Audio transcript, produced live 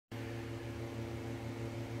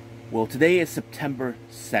Well, today is September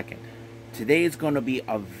 2nd. Today is going to be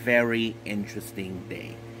a very interesting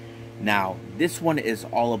day. Now, this one is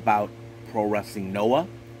all about Pro Wrestling Noah.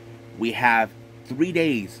 We have 3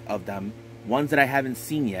 days of them. Ones that I haven't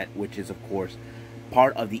seen yet, which is, of course,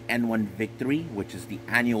 part of the N-1 Victory, which is the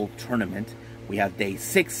annual tournament. We have day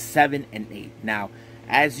 6, 7, and 8. Now,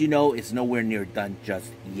 as you know, it's nowhere near done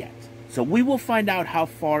just yet. So we will find out how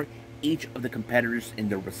far each of the competitors in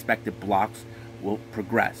their respective blocks will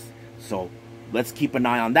progress. So let's keep an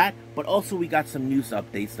eye on that. But also we got some news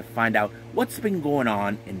updates to find out what's been going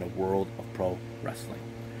on in the world of pro wrestling.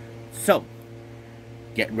 So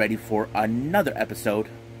get ready for another episode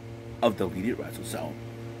of the Elite Wrestle Zone.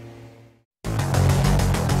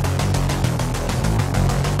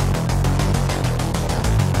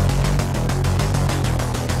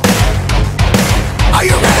 Are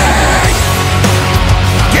you ready?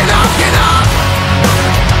 Get up, get up!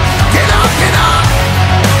 Get up, get up!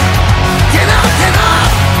 Get up, get up!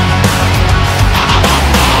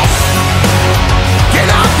 Get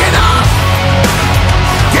up, get up!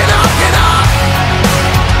 Get up, get up!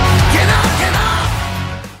 Get up, get up!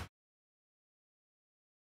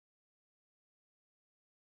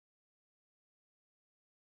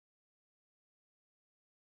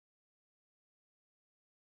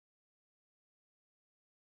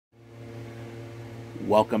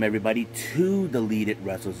 Welcome everybody to the Elite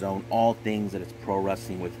Wrestle Zone, all things that is pro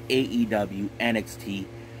wrestling with AEW, NXT,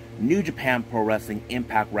 New Japan Pro Wrestling,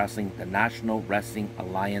 Impact Wrestling, the National Wrestling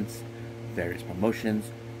Alliance, various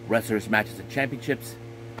promotions, wrestlers, matches, and championships.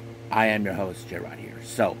 I am your host, Gerard here.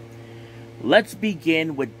 So, let's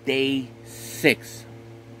begin with day 6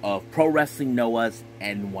 of Pro Wrestling Noah's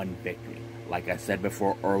N-1 Victory. Like I said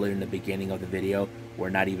before earlier in the beginning of the video, we're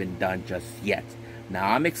not even done just yet.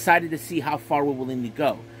 Now, I'm excited to see how far we're willing to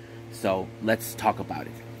go. So, let's talk about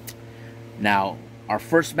it. Now, our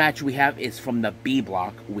first match we have is from the B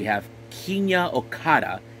block. We have Kinya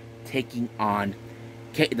Okada taking on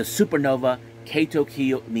the Supernova Kaito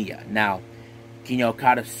Kiyomiya. Now, Kinya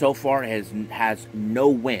Okada so far has no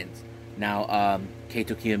wins. Now,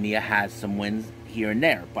 Kaito Kiyomiya has some wins here and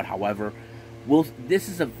there. But, however, this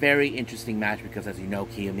is a very interesting match because, as you know,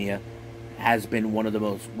 Kiyomiya has been one of the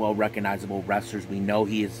most well-recognizable wrestlers. We know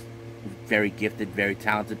he is very gifted, very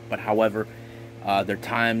talented, but however, there are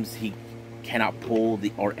times he cannot pull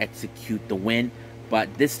or execute the win,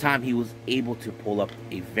 but this time he was able to pull up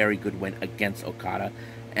a very good win against Okada,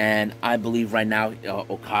 and I believe right now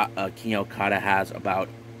Kinya Okada has about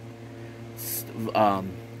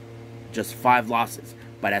just 5 losses,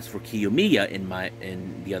 but as for Kiyomiya,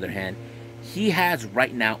 in the other hand, he has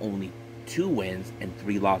right now only 2 wins and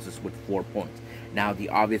 3 losses with 4 points. Now, the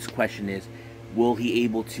obvious question is, will he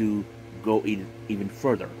able to go even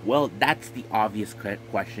further? Well, that's the obvious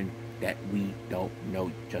question that we don't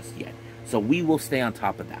know just yet. So we will stay on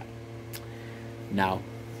top of that. Now,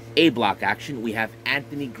 A block action, we have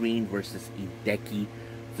Anthony Green versus Hideki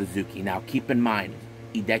Suzuki. Now, keep in mind,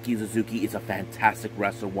 Hideki Suzuki is a fantastic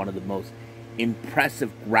wrestler, one of the most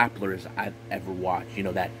impressive grapplers I've ever watched. You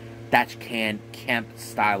know, that Thatch camp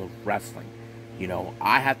style of wrestling. You know,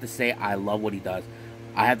 I have to say I love what he does.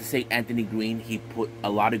 I have to say Anthony Green, he put a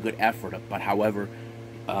lot of good effort up. But however,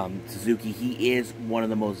 Suzuki, he is one of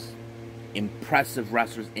the most impressive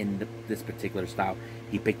wrestlers in this particular style.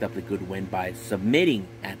 He picked up the good win by submitting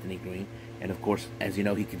Anthony Green. And of course, as you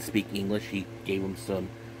know, he can speak English. He gave him some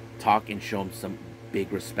talk and show him some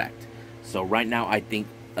big respect. So right now, I think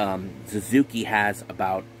Suzuki has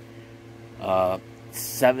about 3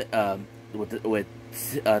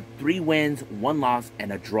 wins, 1 loss,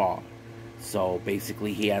 and a draw. So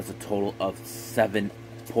basically, he has a total of 7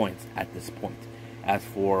 points at this point. As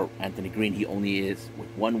for Anthony Green, he only is with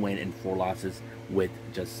 1 win and 4 losses with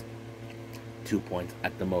just 2 points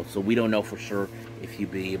at the most. So we don't know for sure if he'll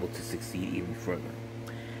be able to succeed even further.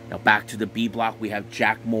 Now back to the B block, we have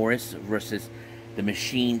Jack Morris versus the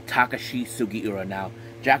Machine Takashi Sugiura. Now,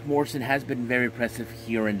 Jack Morrison has been very impressive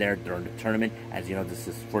here and there during the tournament. As you know, this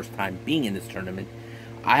is his first time being in this tournament.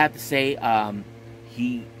 I have to say,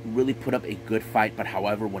 he really put up a good fight. But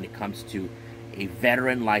however, when it comes to a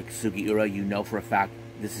veteran like Sugiura, you know for a fact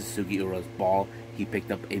this is Sugiura's ball. He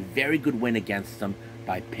picked up a very good win against him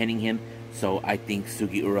by pinning him. So I think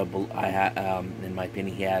Sugiura, in my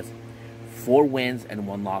opinion, he has 4 wins and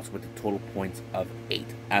 1 loss with a total points of 8.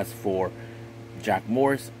 As for Jack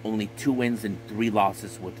Morris, only 2 wins and 3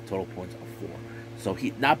 losses with the total points of 4. So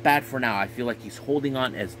he not bad for now. I feel like he's holding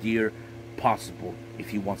on as dear possible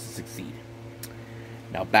if he wants to succeed.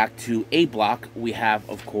 Now back to A block, we have,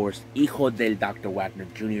 of course, Hijo del Dr. Wagner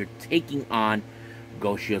Jr. taking on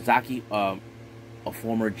Go Shiozaki. a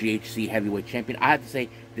former GHC heavyweight champion. I have to say,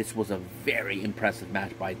 this was a very impressive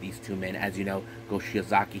match by these two men. As you know, Go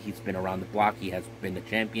Shiozaki, he's been around the block. He has been the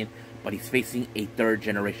champion, but he's facing a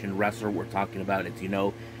third-generation wrestler. We're talking about, as you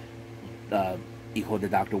know, Hijo de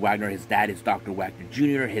Dr. Wagner. His dad is Dr. Wagner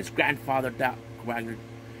Jr., his grandfather, Dr. Wagner.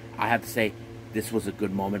 I have to say, this was a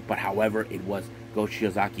good moment, but however, it was Go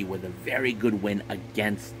Shiozaki with a very good win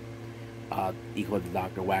against Hijo de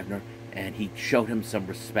Dr. Wagner, and he showed him some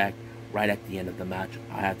respect right at the end of the match.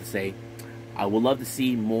 I have to say, I would love to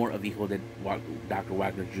see more of Hijo de Dr.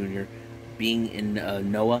 Wagner Jr. being in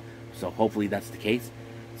Noah, so hopefully that's the case.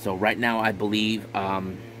 So right now, I believe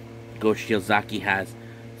Go Shiozaki has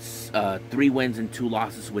 3 wins and 2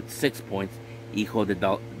 losses with 6 points. Hijo de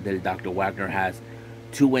Dr. Wagner has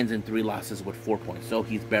 2 wins and 3 losses with 4 points. So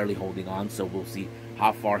he's barely holding on, so we'll see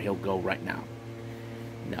how far he'll go right now.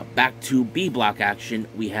 Now, back to B block action,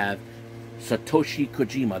 we have Satoshi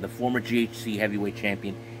Kojima, the former GHC heavyweight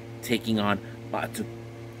champion, taking on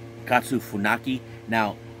Katsu Funaki.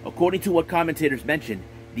 Now, according to what commentators mentioned,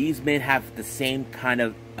 these men have the same kind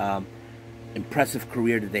of impressive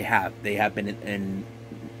career that they have. They have been in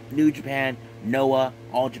New Japan, Noah,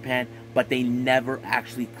 All Japan, but they never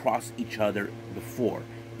actually crossed each other before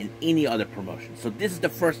in any other promotion. So this is the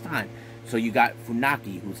first time. So you got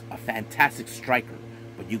Funaki, who's a fantastic striker,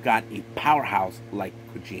 but you got a powerhouse like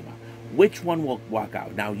Kojima. Which one will walk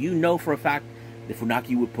out? Now, you know for a fact that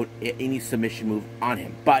Funaki would put any submission move on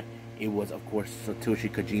him, but it was, of course,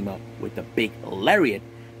 Satoshi Kojima with the big lariat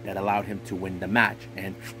that allowed him to win the match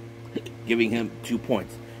and giving him 2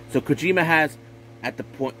 points. So Kojima has, at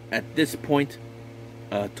this point,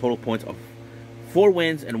 total points of 4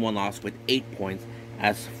 wins and 1 loss with 8 points.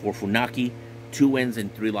 As for Funaki, 2 wins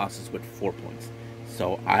and 3 losses with 4 points.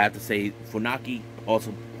 So I have to say Funaki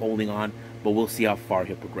also holding on, but we'll see how far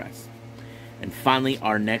he'll progress. And finally,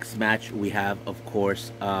 our next match, we have, of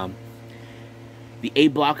course, the A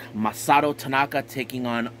block, Masato Tanaka taking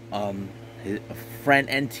on his friend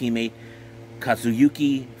and teammate,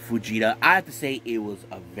 Kazuyuki Fujita. I have to say it was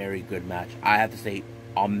a very good match. I have to say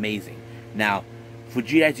amazing. Now,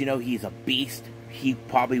 Fujita, as you know, he's a beast. He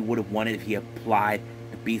probably would have won it if he applied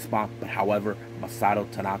the beast bomb. But however, Masato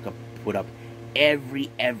Tanaka put up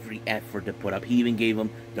every effort to put up. He even gave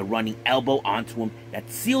him the running elbow onto him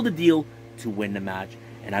that sealed the deal to win the match.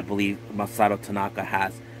 And I believe Masato Tanaka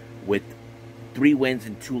has, with 3 wins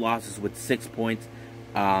and 2 losses with 6 points.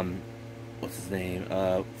 What's his name?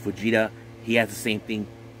 Fujita. He has the same thing,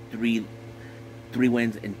 3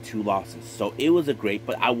 wins and 2 losses. So it was a great.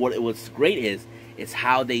 But what it was great is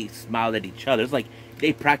how they smiled at each other. It's like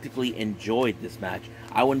they practically enjoyed this match.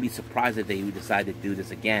 I wouldn't be surprised if they decide to do this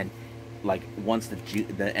again, like once the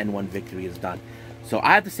N-1 victory is done. So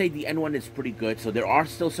I have to say the N-1 is pretty good. So there are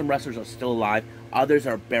still some wrestlers are still alive. Others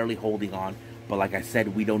are barely holding on. But like I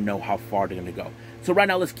said, we don't know how far they're going to go. So right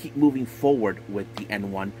now, let's keep moving forward with the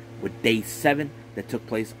N1 with Day 7 that took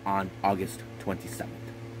place on August 27th.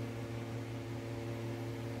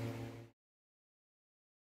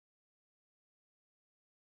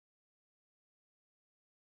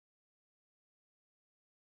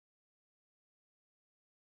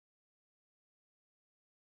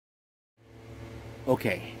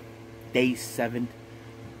 Okay, Day 7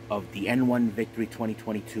 of the N1 Victory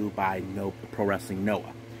 2022 by Pro Wrestling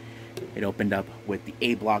Noah. It opened up with the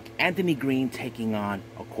A block, Anthony Green taking on,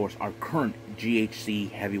 of course, our current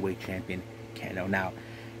GHC heavyweight champion, Keno. Now,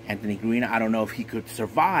 Anthony Green, I don't know if he could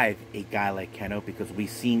survive a guy like Keno, because we've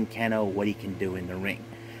seen Keno, what he can do in the ring.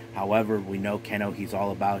 However, we know Keno, he's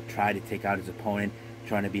all about trying to take out his opponent,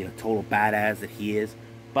 trying to be a total badass that he is.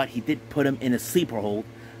 But he did put him in a sleeper hold.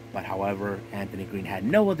 But however, Anthony Green had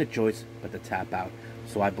no other choice but to tap out.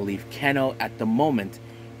 So I believe Keno, at the moment,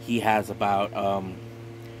 he has about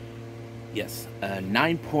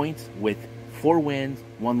 9 points with 4 wins,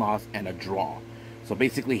 1 loss, and a draw. So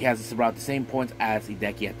basically, he has about the same points as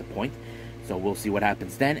Hideki at the point. So we'll see what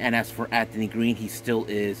happens then. And as for Anthony Green, he still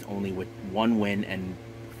is only with 1 win and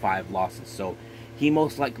 5 losses. So he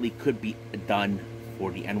most likely could be done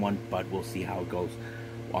for the N1, but we'll see how it goes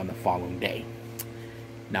on the following day.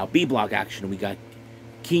 Now, B block action, we got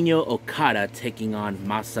Kinyo Okada taking on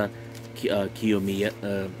Masa Kitamiya.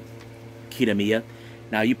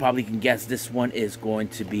 Now, you probably can guess this one is going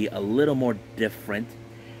to be a little more different.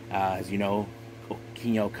 As you know,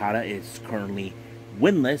 Kinyo Okada is currently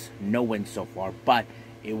winless, no wins so far, but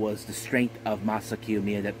it was the strength of Masa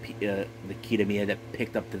Kitamiya that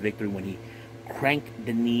picked up the victory when he cranked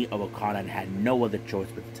the knee of Okada and had no other choice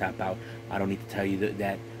but to tap out. I don't need to tell you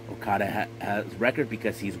that Okada has record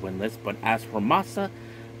because he's winless. But as for Masa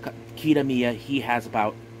Kitamiya, he has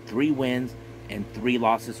about 3 wins and 3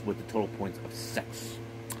 losses with the total points of 6.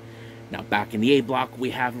 Now back in the A block,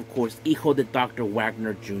 we have, of course, Hijo de Dr.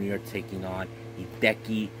 Wagner Jr. taking on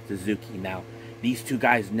Hideki Suzuki. Now, these two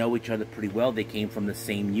guys know each other pretty well. They came from the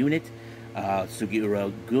same unit,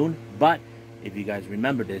 Sugiura Gun. But if you guys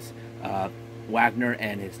remember this, Wagner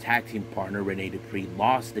and his tag team partner, Rene Dupree,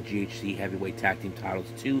 lost the GHC heavyweight tag team titles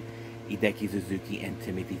to Hideki Suzuki and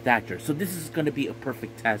Timothy Thatcher. So this is going to be a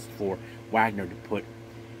perfect test for Wagner to put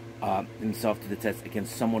himself to the test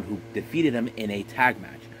against someone who defeated him in a tag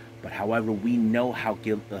match. But however, we know how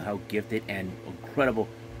gifted and incredible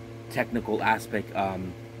technical aspect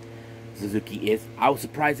Suzuki is. I was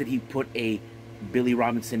surprised that he put a Billy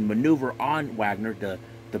Robinson maneuver on Wagner,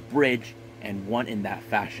 the bridge, and won in that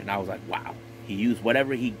fashion. I was like, wow. He used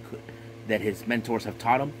whatever he could that his mentors have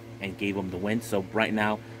taught him and gave him the win. So right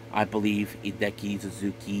now, I believe Hideki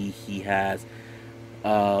Suzuki, he has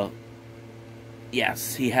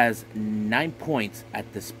yes, he has 9 points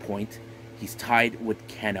at this point. He's tied with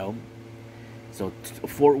Keno. So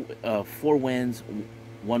 4 wins,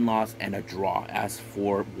 1 loss, and a draw. As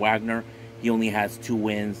for Wagner, he only has 2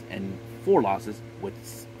 wins and 4 losses with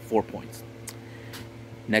 4 points.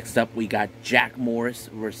 Next up, we got Jack Morris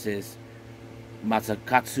versus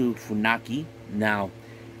Masakatsu Funaki. Now,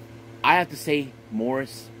 I have to say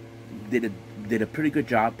Morris did a pretty good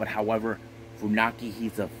job, but however, Funaki,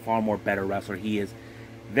 he's a far more better wrestler. He is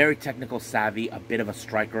very technical savvy, a bit of a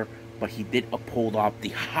striker, but he did pull off the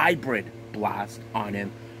hybrid blast on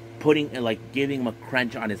him, giving him a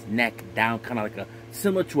crunch on his neck down, kind of like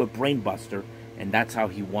similar to a brain buster, and that's how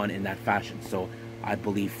he won in that fashion. So I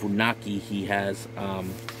believe Funaki, he has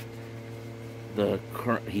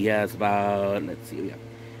about, let's see,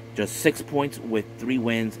 just 6 points with 3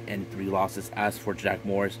 wins and 3 losses. As for Jack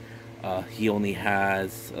Morris, he only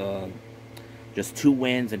has just 2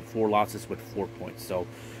 wins and 4 losses with 4 points. So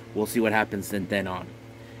we'll see what happens from then on.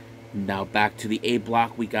 Now back to the A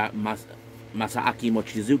block, we got Masaaki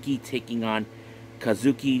Mochizuki taking on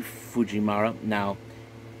Kazuki Fujimura. Now,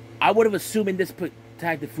 I would have assumed in this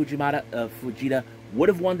tag that Fujita would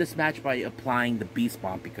have won this match by applying the Beast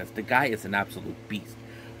Bomb, because the guy is an absolute beast.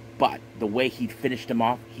 But the way he finished him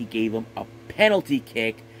off, he gave him a penalty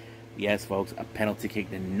kick. Yes, folks, a penalty kick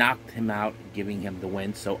that knocked him out, giving him the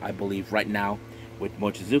win. So I believe right now with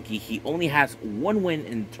Mochizuki, he only has 1 win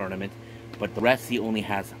in the tournament, but the rest he only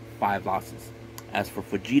has 5 losses. As for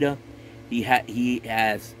Fujita, he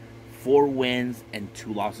has 4 wins and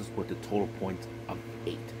 2 losses with a total points of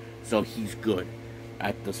 8. So he's good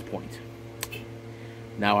at this point.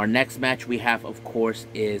 Now our next match we have, of course,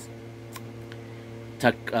 is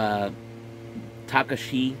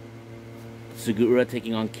Takashi Sugiura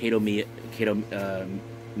taking on Kato Miya.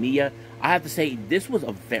 I have to say, this was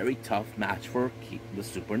a very tough match for the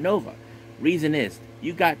Supernova. Reason is,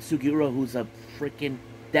 you got Sugiura, who's a freaking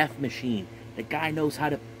death machine. The guy knows how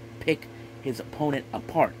to pick his opponent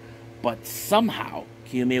apart. But somehow,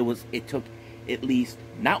 Kiyomiya it took at least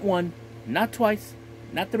not 1, not twice,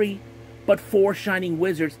 not 3, but 4 Shining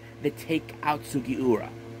Wizards that take out Sugiura.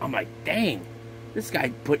 I'm like, dang, this guy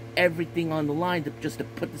put everything on the line just to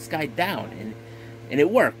put this guy down, and it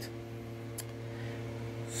worked.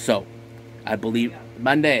 So, I believe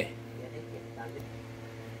Monday.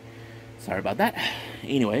 Sorry about that.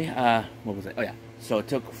 Anyway, what was it? Oh yeah. So it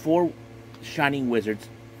took 4 Shining Wizards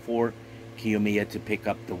for Kiyomiya to pick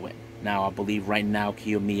up the win. Now I believe right now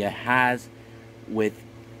Kiyomiya has with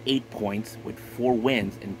 8 points with 4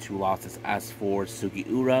 wins and 2 losses. As for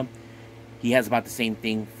Sugiura, he has about the same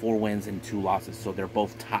thing, 4 wins and 2 losses. So they're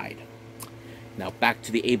both tied. Now back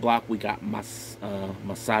to the A block, we got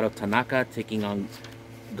Masato Tanaka taking on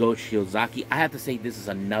Go Shiozaki. I have to say this is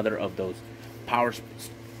another of those power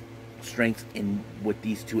strengths with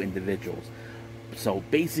these 2 individuals. So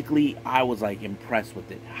basically, I was like impressed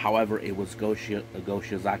with it. However, it was Go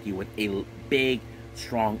Shiozaki with a big,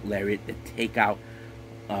 strong lariat to take out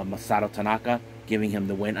Masato Tanaka, giving him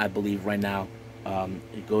the win. I believe right now,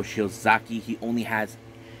 Go Shiozaki, he only has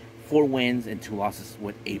 4 wins and 2 losses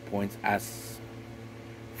with 8 points. As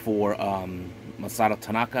for Masato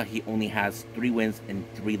Tanaka, he only has 3 wins and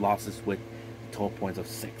 3 losses with total points of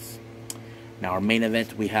 6. Now our main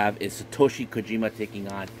event we have is Satoshi Kojima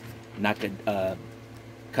taking on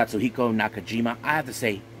Katsuhiko Nakajima. I have to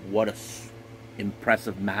say, what a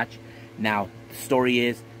impressive match. Now the story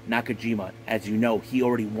is, Nakajima, as you know, he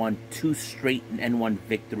already won 2 straight N-1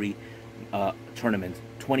 victory tournaments,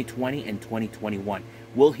 2020 and 2021.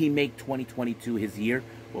 Will he make 2022 his year?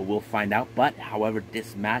 Well, we'll find out. But, however,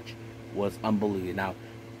 this match was unbelievable. Now,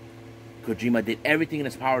 Kojima did everything in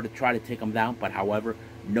his power to try to take him down, but, however,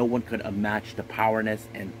 no one could match the powerness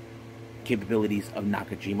and capabilities of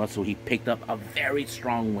Nakajima. So he picked up a very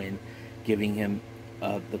strong win, giving him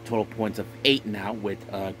the total points of 8 now.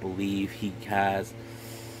 With I believe he has,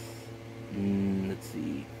 let's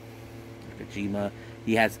see, Nakajima.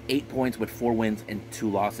 He has 8 points with 4 wins and 2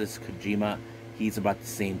 losses. Kojima, he's about the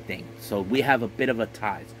same thing. So we have a bit of a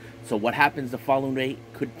tie. So what happens the following day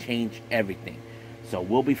could change everything. So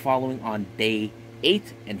we'll be following on day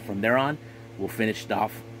 8, and from there on, we'll finish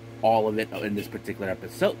off all of it in this particular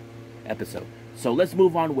episode. So let's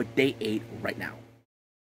move on with day 8 right now.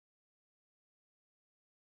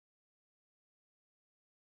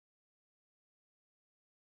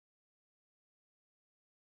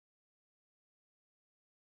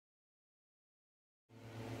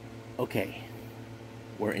 Okay,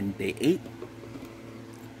 we're in day 8.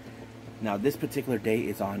 Now this particular day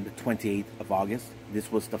is on the 28th of August.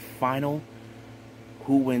 This was the final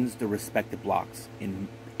who wins the respective blocks in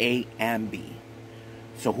A and B.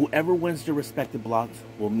 So whoever wins the respective blocks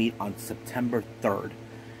will meet on September 3rd.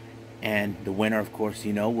 And the winner, of course,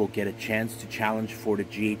 you know, will get a chance to challenge for the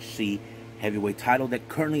GHC heavyweight title that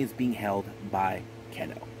currently is being held by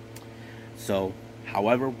Keno. So,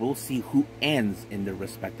 however, we'll see who ends in the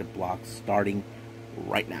respective blocks starting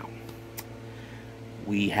right now.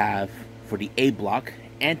 We have, for the A block,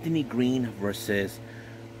 Anthony Green versus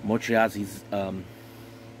Mochiazi's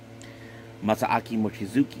Masaaki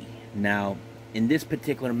Mochizuki. Now, in this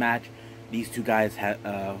particular match, these two guys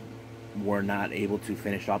were not able to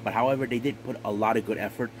finish off, but however, they did put a lot of good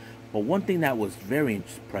effort. But one thing that was very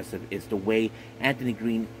impressive is the way Anthony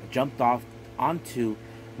Green jumped off onto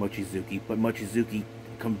Mochizuki, but Mochizuki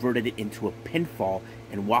converted it into a pinfall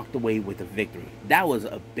and walked away with a victory. That was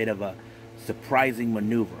a bit of a surprising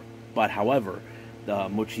maneuver, but however, the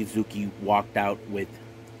Mochizuki walked out with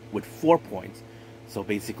 4 points. So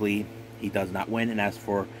basically, he does not win. And as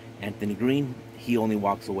for Anthony Green, he only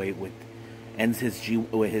walks away with, ends his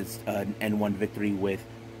N-1 victory with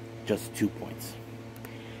just 2 points.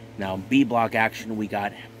 Now, B block action, we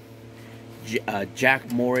got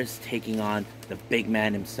Jack Morris taking on the big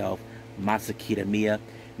man himself, Masa Kitamiya.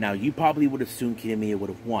 Now, you probably would assume Kitamiya would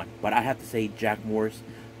have won, but I have to say Jack Morris,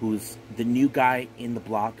 who's the new guy in the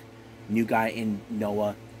block, new guy in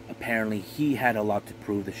Noah, apparently he had a lot to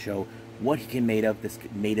prove to show what he can made of, this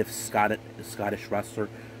native Scottish wrestler,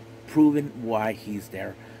 proven why he's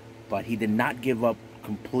there, but he did not give up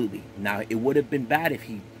completely. Now, it would have been bad if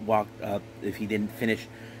he if he didn't finish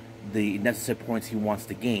the necessary points he wants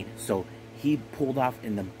to gain. So he pulled off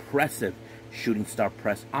an impressive shooting star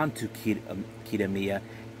press onto Kitamiya,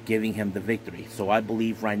 giving him the victory. So I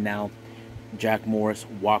believe right now Jack Morris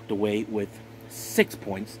walked away with 6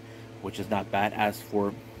 points, which is not bad. As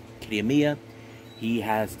for Kitamiya, he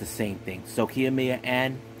has the same thing. So Kitamiya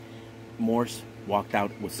and Morris walked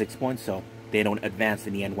out with 6 points, so they don't advance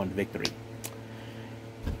in the N-1 victory.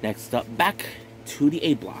 Next up, back to the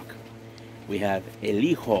A block. We have El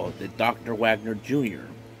Hijo, the Dr. Wagner Jr.,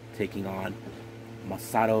 taking on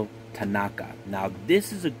Masato Tanaka. Now,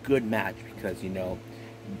 this is a good match because, you know,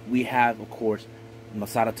 we have, of course,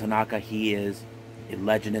 Masato Tanaka. He is a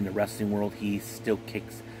legend in the wrestling world. He still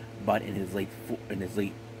kicks butt in his late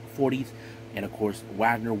 40s. And, of course,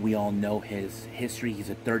 Wagner, we all know his history. He's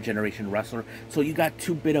a third-generation wrestler. So you got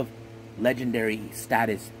 2 bit of legendary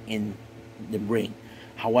status in the ring.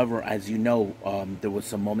 However, as you know, there was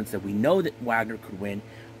some moments that we know that Wagner could win,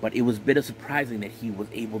 but it was a bit of surprising that he was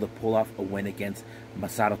able to pull off a win against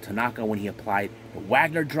Masato Tanaka when he applied the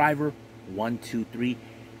Wagner driver, 1, 2, 3.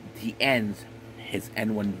 He ends his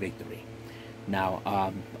N-1 victory.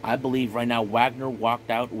 Now, I believe right now Wagner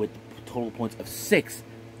walked out with total points of 6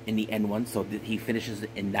 in the N1, so that he finishes it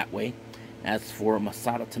in that way. As for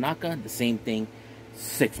Masato Tanaka, the same thing,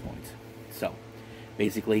 6 points. So,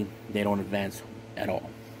 basically, they don't advance at all.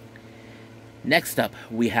 Next up,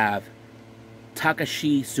 we have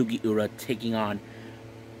Takashi Sugiura taking on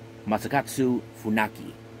Masakatsu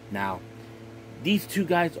Funaki. Now, these 2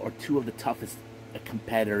 guys are 2 of the toughest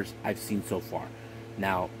competitors I've seen so far.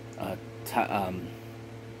 Now,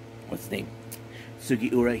 what's his name?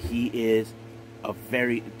 Sugiura, he is a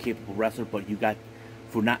very capable wrestler, but you got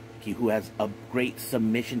Funaki, who has a great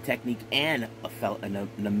submission technique and an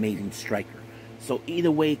amazing striker. So either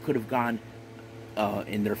way could have gone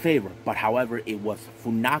in their favor. But however, it was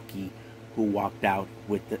Funaki who walked out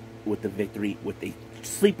with the victory with a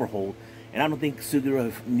sleeper hold. And I don't think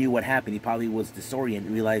Sugiura knew what happened. He probably was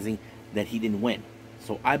disoriented, realizing that he didn't win.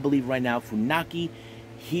 So I believe right now Funaki,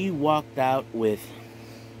 he walked out with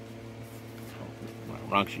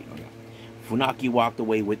wrong sheet. Oh, yeah. Funaki walked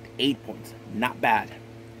away with 8 points. Not bad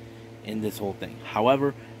in this whole thing.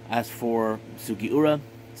 However, as for Sugiura,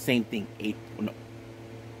 same thing.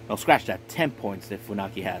 No, scratch that. 10 points that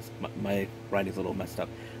Funaki has. My writing's a little messed up.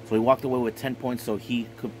 So he walked away with 10 points, so he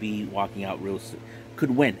could be walking out real soon.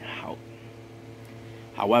 Could win.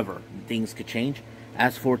 However, things could change.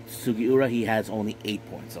 As for Sugiura, he has only 8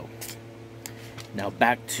 points. So now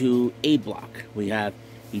back to A block. We have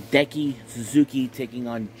Hideki Suzuki taking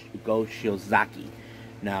on Go Shiozaki.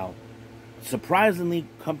 Now, surprisingly,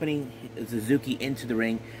 accompanying Suzuki into the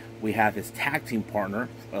ring, we have his tag team partner,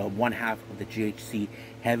 one half of the GHC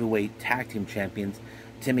Heavyweight Tag Team Champions,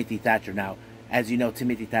 Timothy Thatcher. Now, as you know,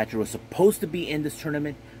 Timothy Thatcher was supposed to be in this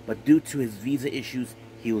tournament, but due to his visa issues,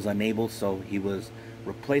 he was unable, so he was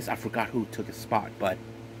replaced. I forgot who took his spot, but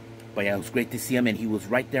yeah, it was great to see him, and he was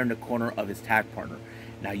right there in the corner of his tag partner.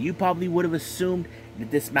 Now, you probably would have assumed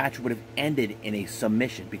that this match would have ended in a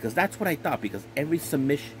submission, because that's what I thought, because every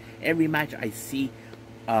match I see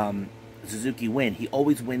Suzuki win, he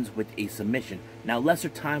always wins with a submission. Now, lesser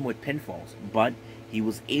time with pinfalls, but he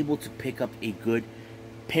was able to pick up a good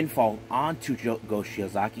pinfall onto Go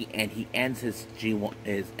Shiozaki, and he ends his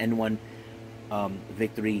N-1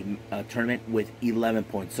 victory tournament with 11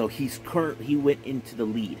 points. So he went into the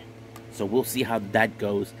lead. So we'll see how that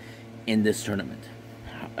goes in this tournament.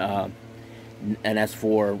 And as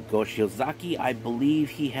for Go Shiozaki, I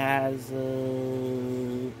believe he has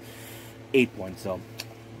 8 points. So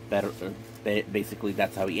basically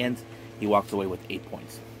that's how he ends. He walks away with 8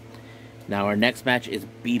 points. Now our next match is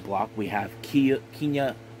B block. We have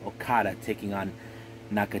Kinya Okada taking on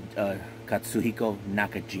Katsuhiko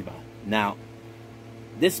Nakajima. Now,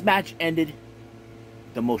 this match ended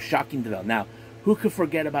the most shocking development. Now, who could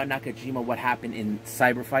forget about Nakajima, what happened in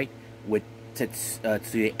Cyber Fight with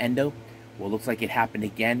Tetsuya Endo? Well, it looks like it happened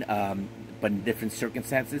again, but in different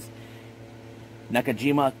circumstances.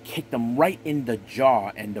 Nakajima kicked him right in the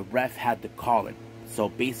jaw, and the ref had to call it. So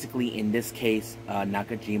basically, in this case,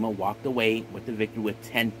 Nakajima walked away with the victory with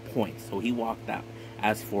 10 points. So he walked out.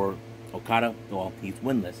 As for Okada, well, he's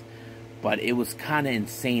winless. But it was kind of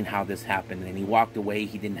insane how this happened. And he walked away.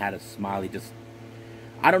 He didn't have a smile. He just...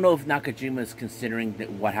 I don't know if Nakajima is considering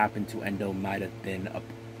that what happened to Endo might have been a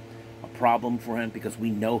problem for him, because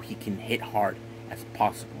we know he can hit hard as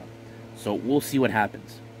possible. So we'll see what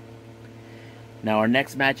happens. Now our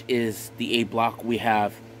next match is the A block. We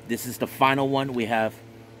have... This is the final one. We have,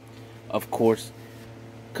 of course,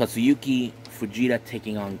 Kazuyuki Fujita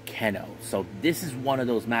taking on Keno. So this is one of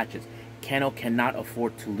those matches. Keno cannot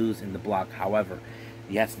afford to lose in the block. However,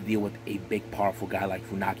 he has to deal with a big, powerful guy like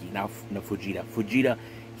Funaki. Now, Fujita. Fujita,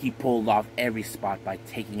 he pulled off every spot by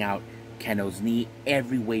taking out Keno's knee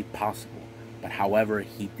every way possible. But however,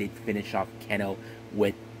 he did finish off Keno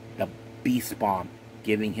with the Beast Bomb,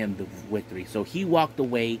 giving him the victory. So he walked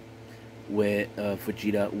away with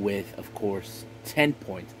Fujita with, of course, 10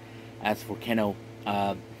 points. As for Keno,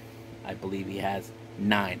 I believe he has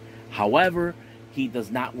 9. However, he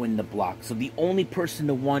does not win the block. So the only person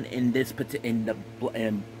to win in this in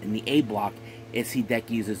the A block is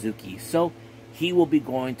Hideki Suzuki. So he will be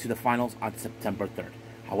going to the finals on September 3rd.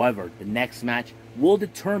 However, the next match will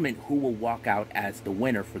determine who will walk out as the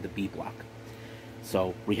winner for the B block.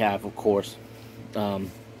 So we have, of course,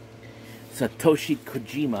 Satoshi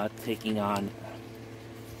Kojima taking on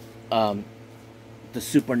the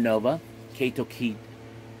Supernova, Kaito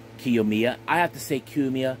Kiyomiya. I have to say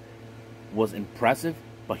Kiyomiya was impressive,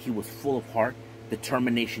 but he was full of heart,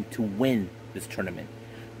 determination to win this tournament.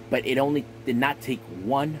 But it only did not take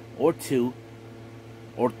 1 or 2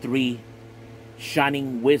 or 3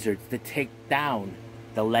 shining wizards to take down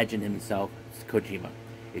the legend himself, Kojima.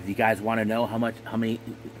 If you guys want to know how many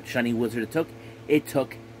shining wizards it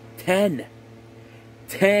took 10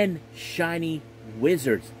 shiny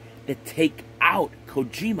wizards to take out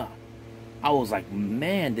Kojima. I was like,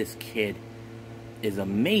 man, this kid is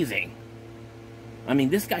amazing. I mean,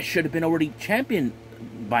 this guy should have been already champion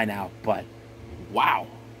by now, but wow.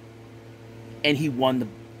 And he won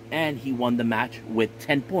the match with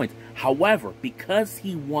 10 points. However, because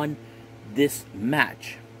he won this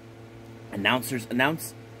match, announcers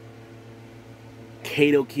announce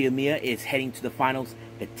Kaito Kiyomiya is heading to the finals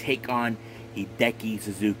to take on Hideki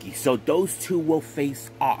Suzuki. So those two will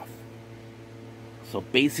face off. So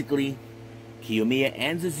basically, Kiyomiya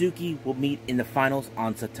and Suzuki will meet in the finals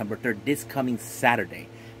on September 3rd, this coming Saturday.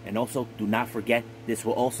 And also, do not forget, this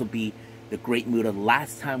will also be the Great Muta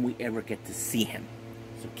last time we ever get to see him.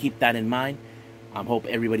 So keep that in mind. I hope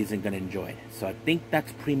everybody's going to enjoy it. So I think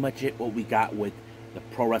that's pretty much it, what we got with the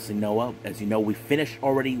Pro Wrestling Noah. As you know, we finished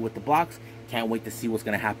already with the blocks. Can't wait to see what's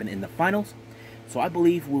going to happen in the finals. So I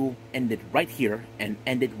believe we'll end it right here and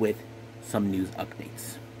end it with some news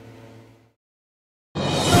updates.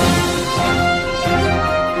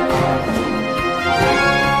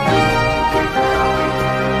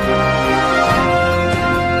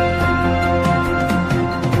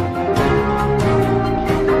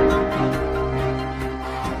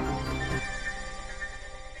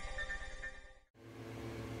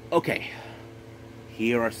 Okay,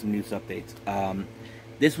 here are some news updates.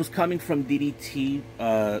 This was coming from DDT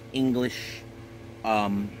English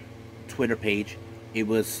Twitter page. It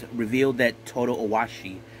was revealed that Toru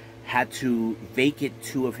Owashi had to vacate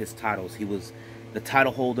 2 of his titles. He was the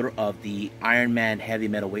title holder of the Iron Man Heavy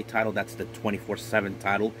Metalweight title. That's the 24/7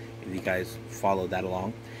 title, if you guys follow that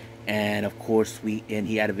along. And of course, he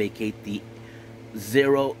had to vacate the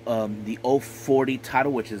 040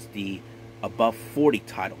 title, which is the above 40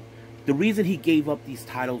 title. The reason he gave up these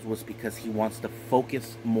titles was because he wants to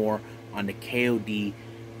focus more on the KOD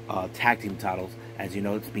tag team titles. As you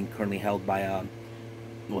know, it's being currently held by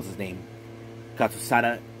what's his name,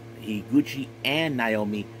 Katsusada Higuchi and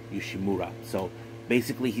Naomi Yoshimura. So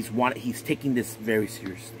basically, he's taking this very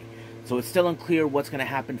seriously. So it's still unclear what's going to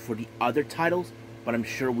happen for the other titles, but I'm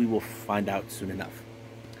sure we will find out soon enough.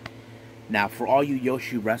 Now, for all you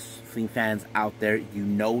Yoshi wrestling fans out there, you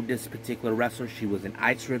know this particular wrestler. She was in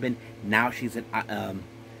Ice Ribbon. Now she's in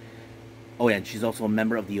oh yeah, and she's also a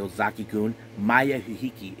member of the Ozaki-gun, Maya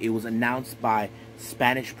Yukihi. It was announced by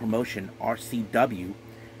Spanish promotion RCW,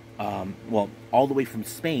 well, all the way from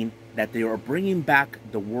Spain, that they are bringing back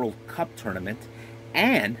the World Cup tournament,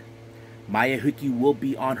 and Maya Yukihi will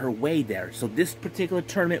be on her way there. So this particular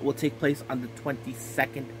tournament will take place on the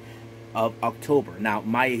 22nd of October. Now,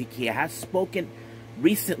 Maya Yukihi has spoken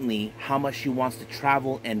recently how much she wants to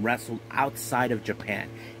travel and wrestle outside of Japan,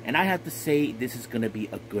 and I have to say this is going to be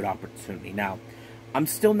a good opportunity. Now, I'm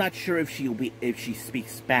still not sure if she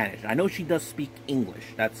speaks Spanish. I know she does speak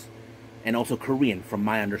English, and also Korean from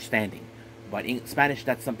my understanding, but in Spanish,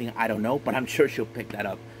 that's something I don't know, but I'm sure she'll pick that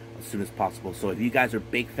up as soon as possible. So if you guys are a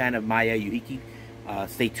big fan of Maya Yukihi,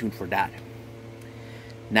 stay tuned for that.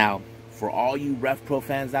 Now, for all you RevPro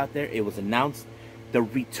fans out there, it was announced the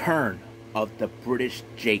return of the British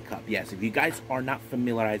J Cup. Yes, if you guys are not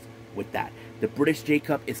familiarized with that, the British J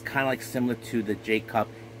Cup is kind of like similar to the J Cup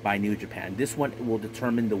by New Japan. This one will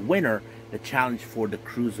determine the winner, the challenge for the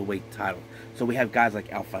Cruiserweight title. So we have guys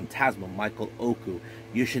like El Phantasmo, Michael Oku,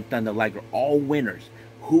 Yushin Thunder Liger, all winners.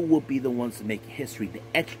 Who will be the ones to make history, to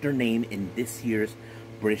etch their name in this year's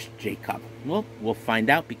British J Cup? Well, we'll find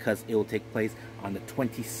out, because it will take place on the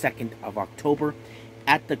 22nd of October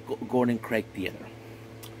at the Gordon Craig Theater.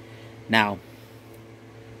 Now,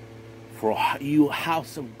 for you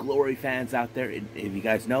House of Glory fans out there, if you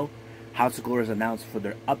guys know, House of Glory is announced for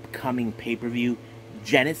their upcoming pay-per-view,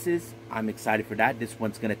 Genesis. I'm excited for that. This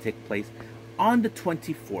one's going to take place on the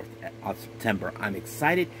 24th of September. I'm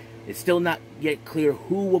excited. It's still not yet clear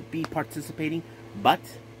who will be participating, but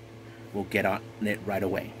we'll get on it right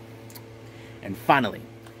away. And finally,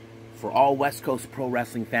 for all West Coast Pro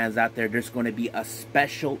Wrestling fans out there, there's going to be a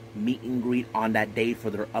special meet and greet on that day for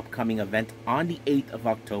their upcoming event on the 8th of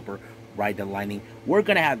October, Ride the Lightning. We're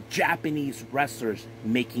going to have Japanese wrestlers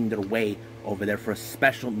making their way over there for a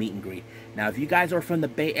special meet and greet. Now, if you guys are from the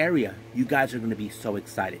Bay Area, you guys are going to be so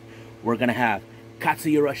excited. We're going to have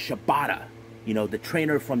Katsuyori Shibata, you know, the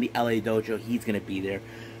trainer from the LA Dojo. He's going to be there.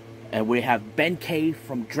 And we have Ben K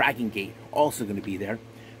from Dragon Gate, also going to be there.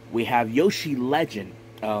 We have Yoshi Legend,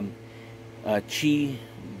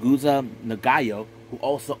 Chigusa Nagayo, who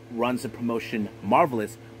also runs the promotion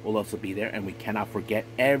Marvelous, will also be there. And we cannot forget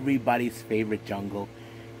everybody's favorite Jungle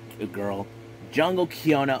Girl, Jungle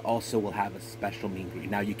Kiona, also will have a special meet and greet.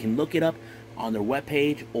 Now, you can look it up on their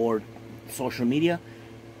webpage or social media.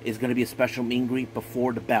 It's going to be a special meet and greet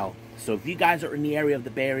before the bell. So if you guys are in the area of the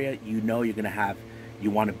Bay Area, you know you're going to have, you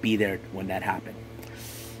want to be there when that happens.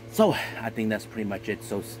 So I think that's pretty much it.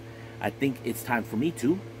 So I think it's time for me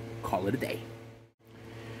to call it a day.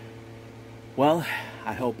 Well,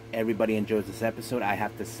 I hope everybody enjoys this episode. I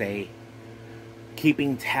have to say,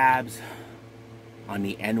 keeping tabs on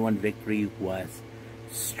the N-1 victory was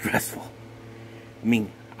stressful. I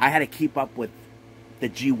mean, I had to keep up with the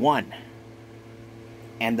G1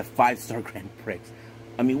 and the 5-star Grand Prix.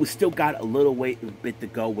 I mean, we still got a little bit to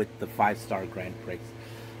go with the 5-star Grand Prix.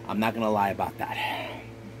 I'm not going to lie about that.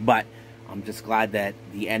 But I'm just glad that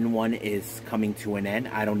the N1 is coming to an end.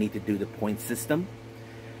 I don't need to do the point system.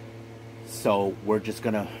 So we're just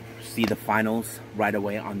going to see the finals right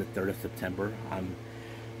away on the 3rd of September. I'm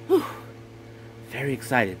very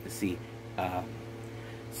excited to see.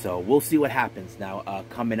 So we'll see what happens. Now,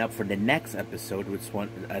 coming up for the next episode, which one,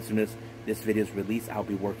 as soon as this video is released, I'll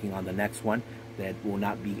be working on the next one that will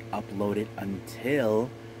not be uploaded until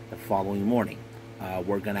the following morning.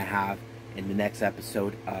 We're going to have, in the next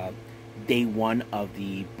episode, day 1 of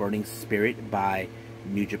the Burning Spirit by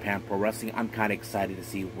New Japan Pro Wrestling. I'm kind of excited to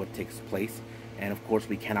see what takes place. And of course,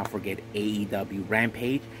 we cannot forget AEW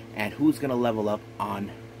Rampage and who's going to level up on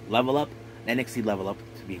NXT Level Up,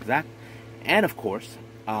 to be exact. And of course,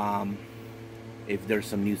 If there's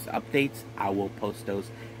some news updates, I will post those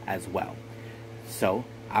as well. So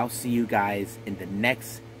I'll see you guys in the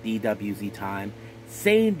next DWZ time.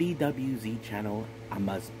 Same DWZ channel. I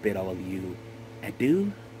must bid all of you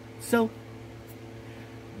adieu. So,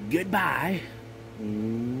 goodbye.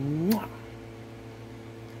 Mwah.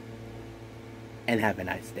 And have a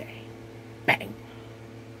nice day. Bang.